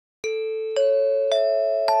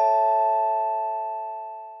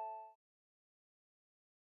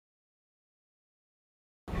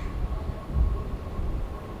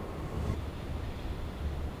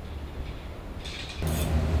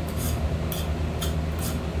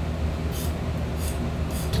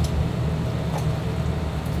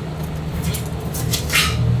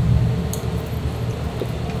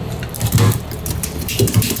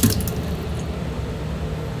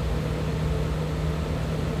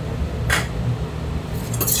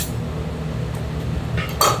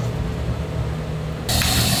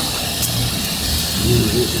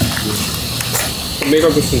明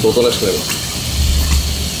確にするとおとなしくなります。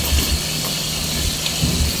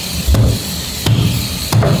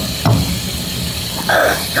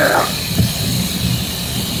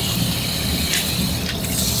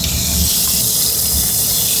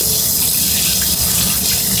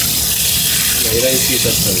えらい小さ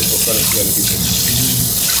くしたんで、そこから火が抜けてる。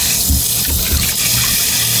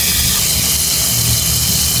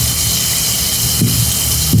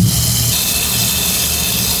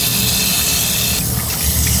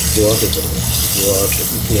弱らせたらね、弱らせて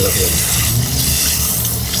一気になくなる。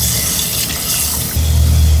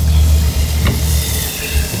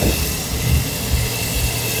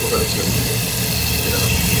ここから火が抜けてる。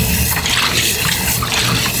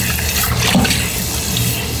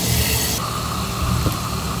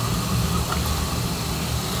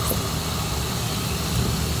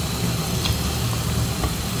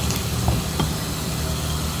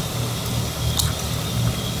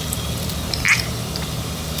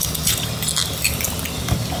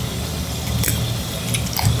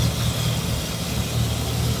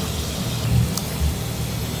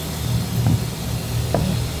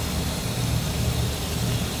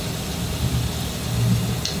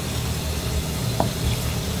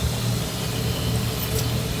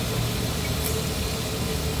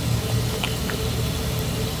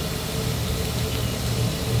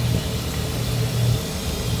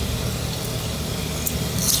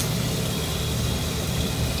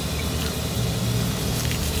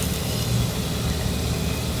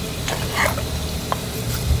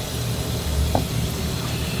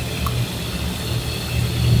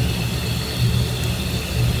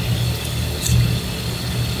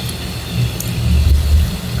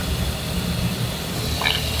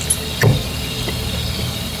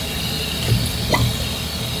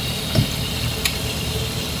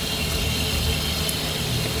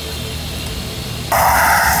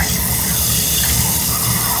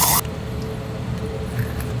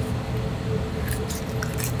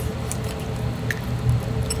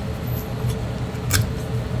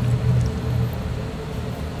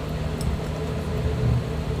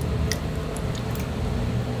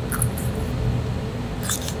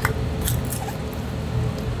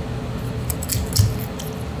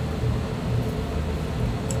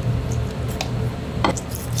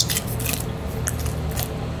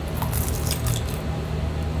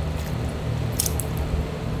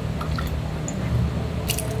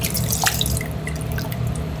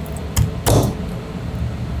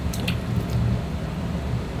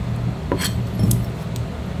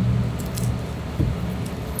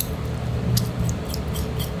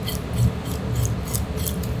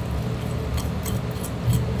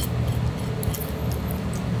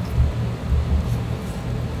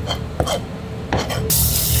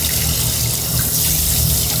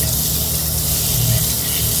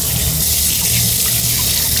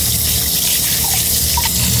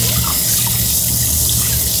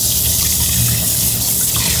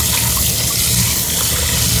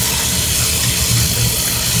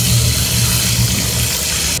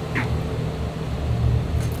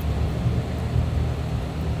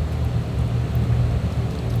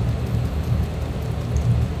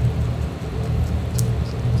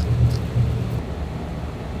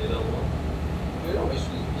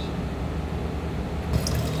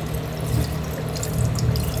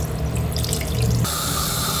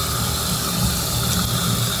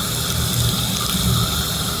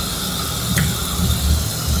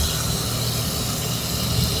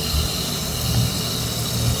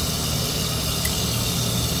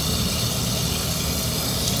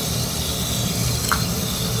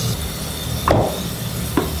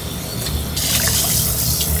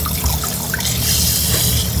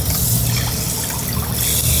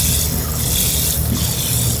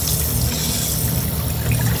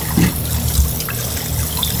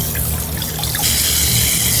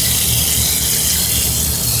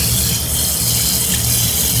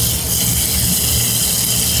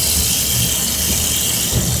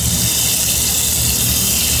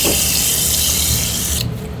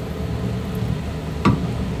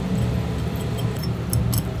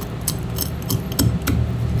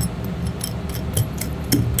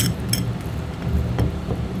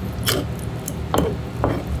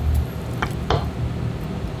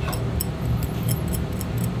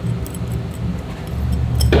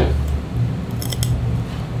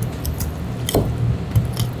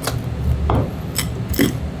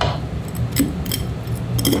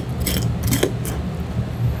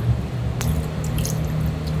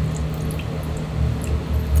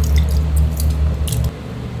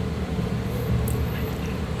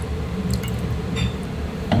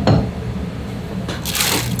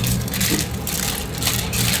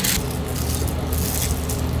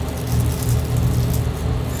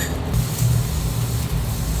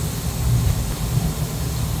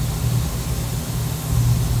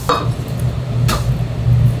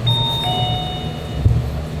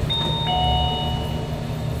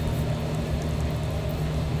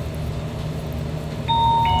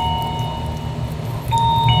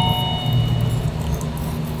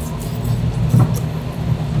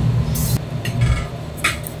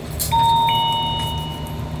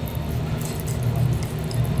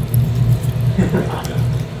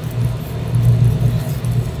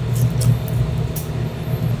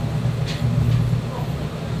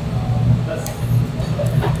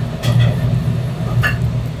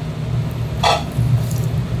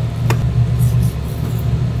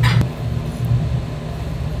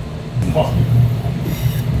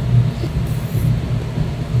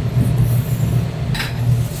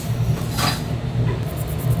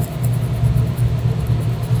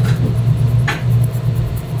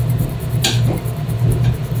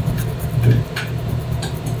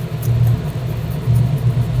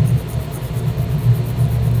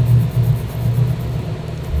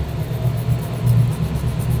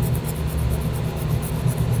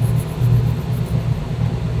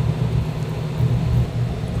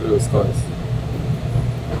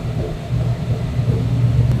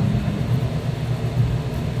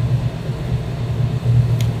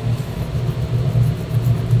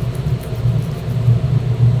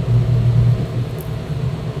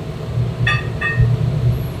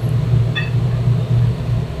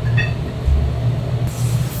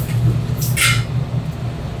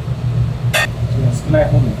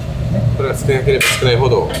少なければ少ないほ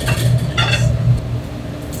どこ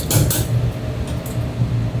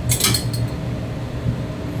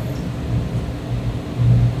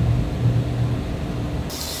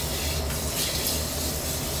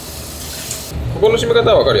この締め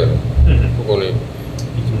方はわかるよね。ここに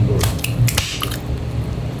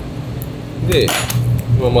で、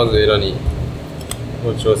まずエラに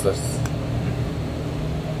包丁を刺す。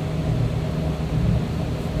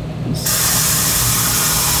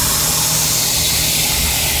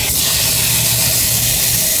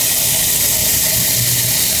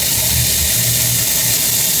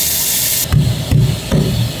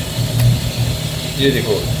入れて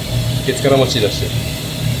こう、ケツからも血出して。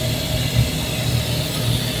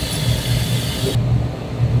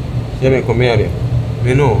ちなみにこれ目あるやん。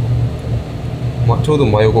目の、ちょうど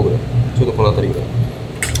真横ぐらい。ちょうどこの辺りぐらい。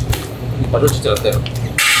バロチってなったやろ。も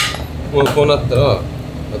うこうなったら、あ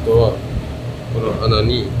とはこの穴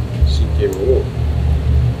に神経棒を、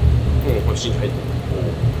この神経入ってる。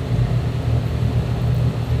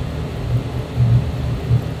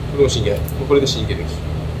これも神経入ってる。これで神経できる。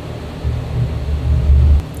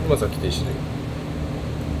さっきと一緒で。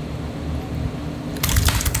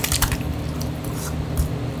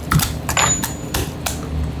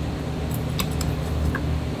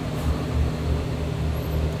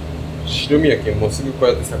白身やけんもうすぐこう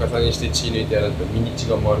やって逆さにして血抜いてやらんと身に血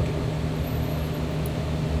が回るけど。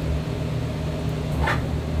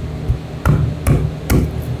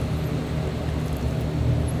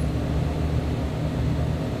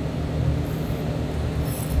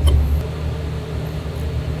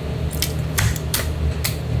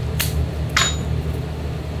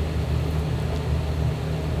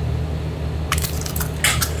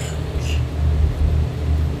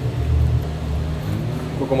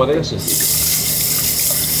ここまでが神経。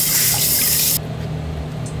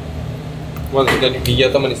まず右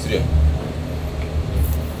頭にするやん。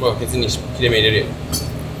別に切れ目入れるやん。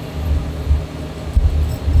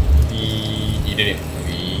入れるやん。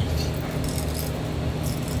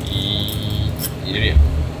入れるやん。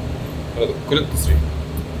くるっとするやん。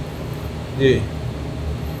で、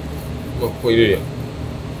ここ入れるやん。こ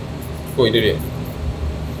こ入れるやん。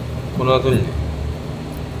この後にね、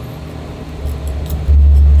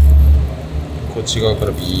こっち側か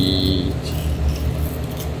らビーって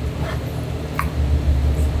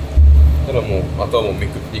たらもうあとはもうめ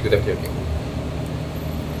くっていくだけやけん。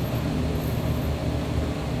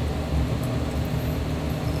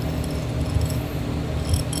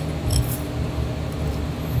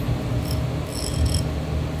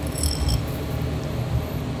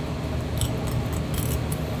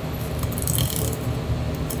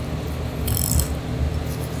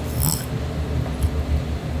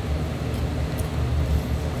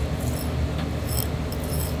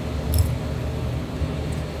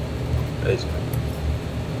大事か。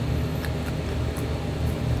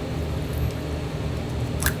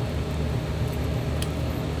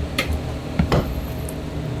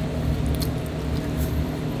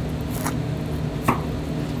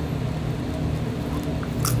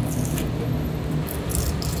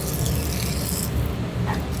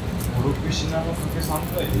5、6品のかけ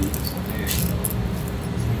3回でいいですかね。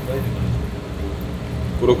3回で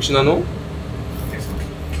5、6品の？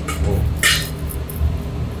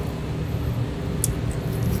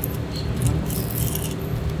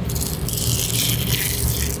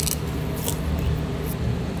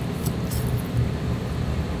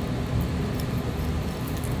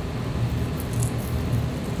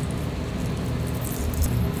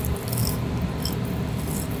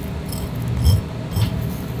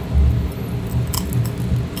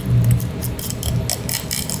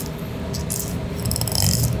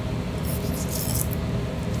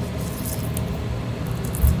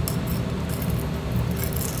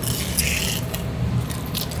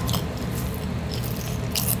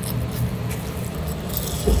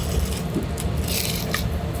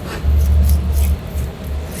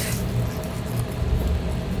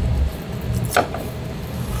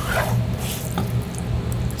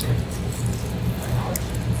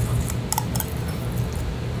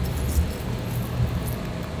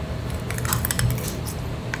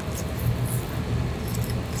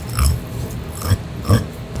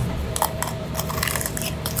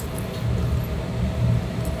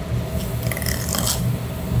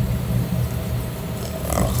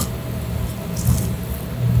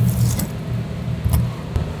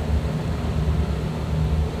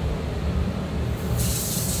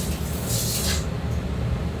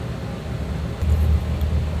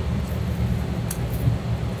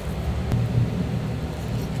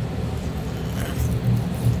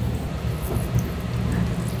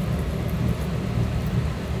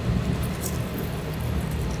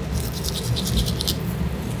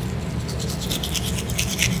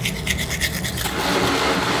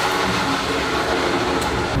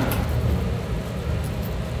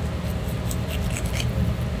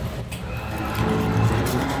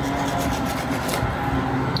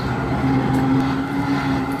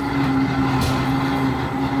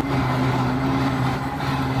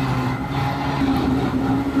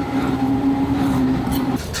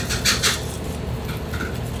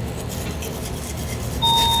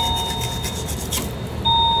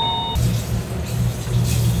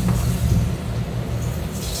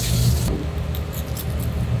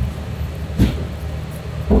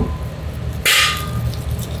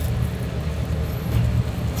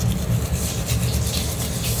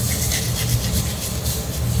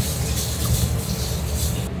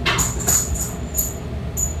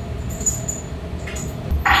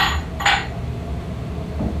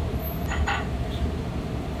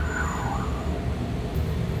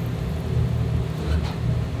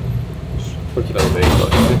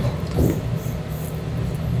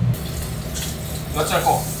あちら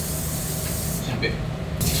こうしんべヱ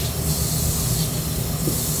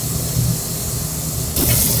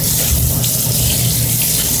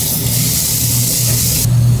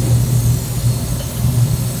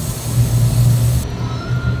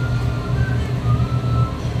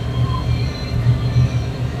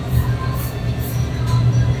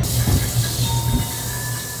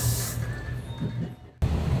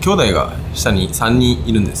兄弟が下に3人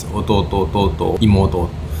いるんですよ。弟、妹。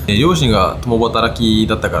両親が共働き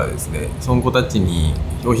だったからですね、その子たちに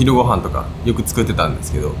お昼ご飯とかよく作ってたんで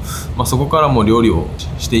すけど、そこからもう料理を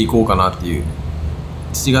していこうかなっていう。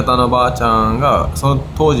父方のばあちゃんがその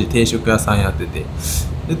当時定食屋さんやってて、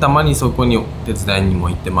でたまにそこにお手伝いにも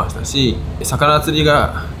行ってましたし、魚釣り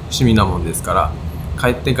が趣味なもんですから、帰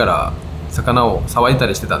ってから魚をさばいた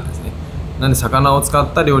りしてたんですね。なんで魚を使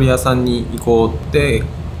った料理屋さんに行こうって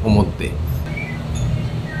思って。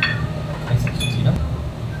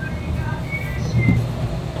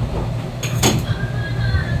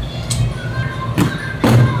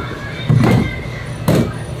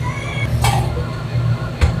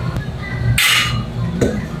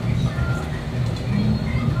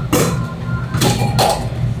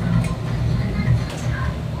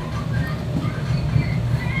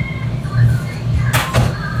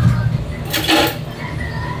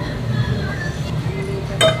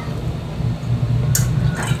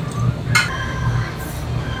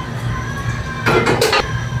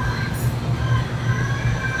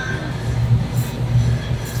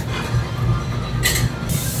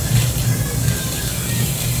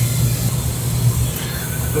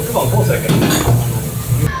6番コースやけど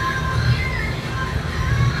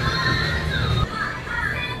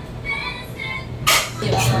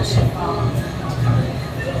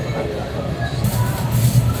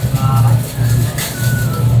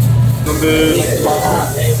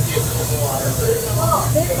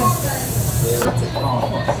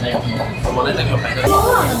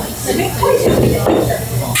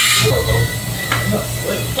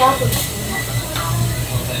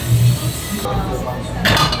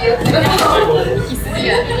普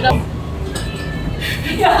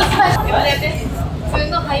通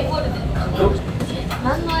のハイボールで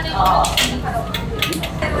何のあれ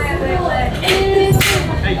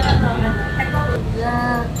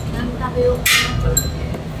何食べよう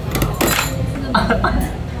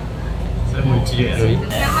それも一流やろ。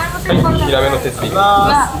ヒラメの鉄火。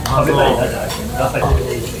ハ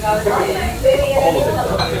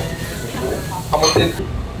モテン。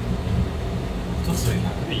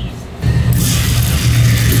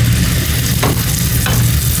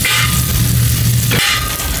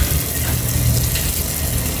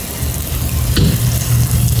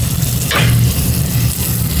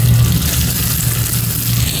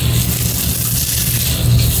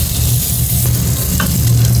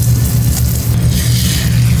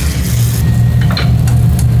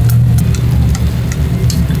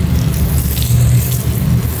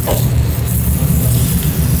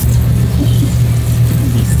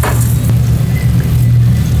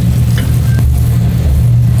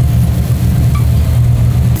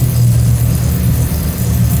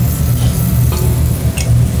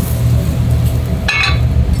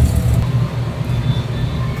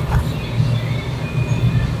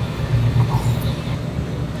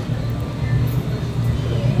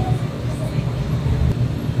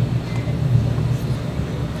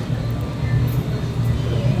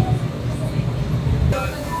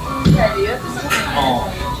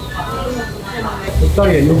お二人は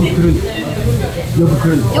よく来るんですよく来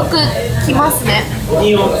るんですよく来ますね。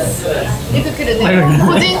よく来るね。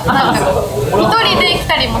個人なんか一人で来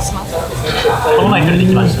たりもします。この前一人で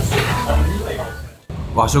来ました。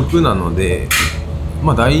和食なので、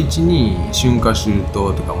第一に春夏秋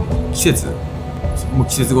冬とかも季節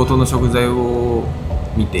ごとの食材を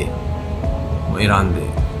見て選んで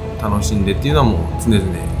楽しんでっていうのはもう常々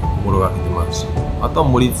心がけてますし、あとは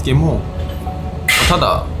盛り付けもた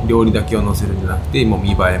だ料理だけを乗せるんじゃなくて、もう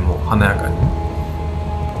見栄えも華やかに、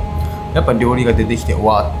やっぱ料理が出てきて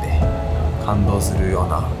わーって感動するよう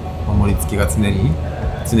な盛り付けが常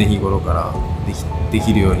日頃からで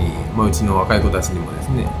きるように、うちの若い子たちにもです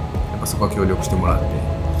ね、やっぱそこは協力してもらって、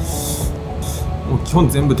もう基本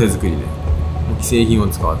全部手作りで、もう既製品を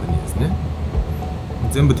使わずにですね、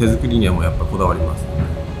全部手作りにはもうやっぱこだわりますよ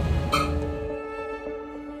ね。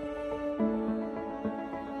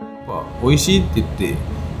美味しいって言って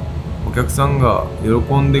お客さんが喜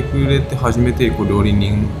んでくれて初めて料理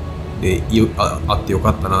人であってよ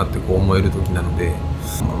かったなって思える時なので、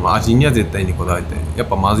味には絶対にこだわりたい。やっ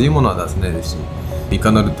ぱまずいものは出せないですし、い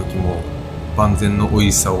かなる時も万全の美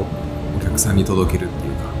味しさをお客さんに届けるって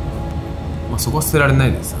いうか、そこは捨てられな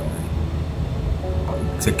いですよね。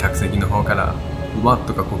客席の方からうまっ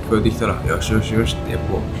とかこう聞こえてきたら、よしよしよしって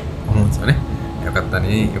こう思うんですよね。よかった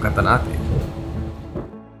ね、よかったなって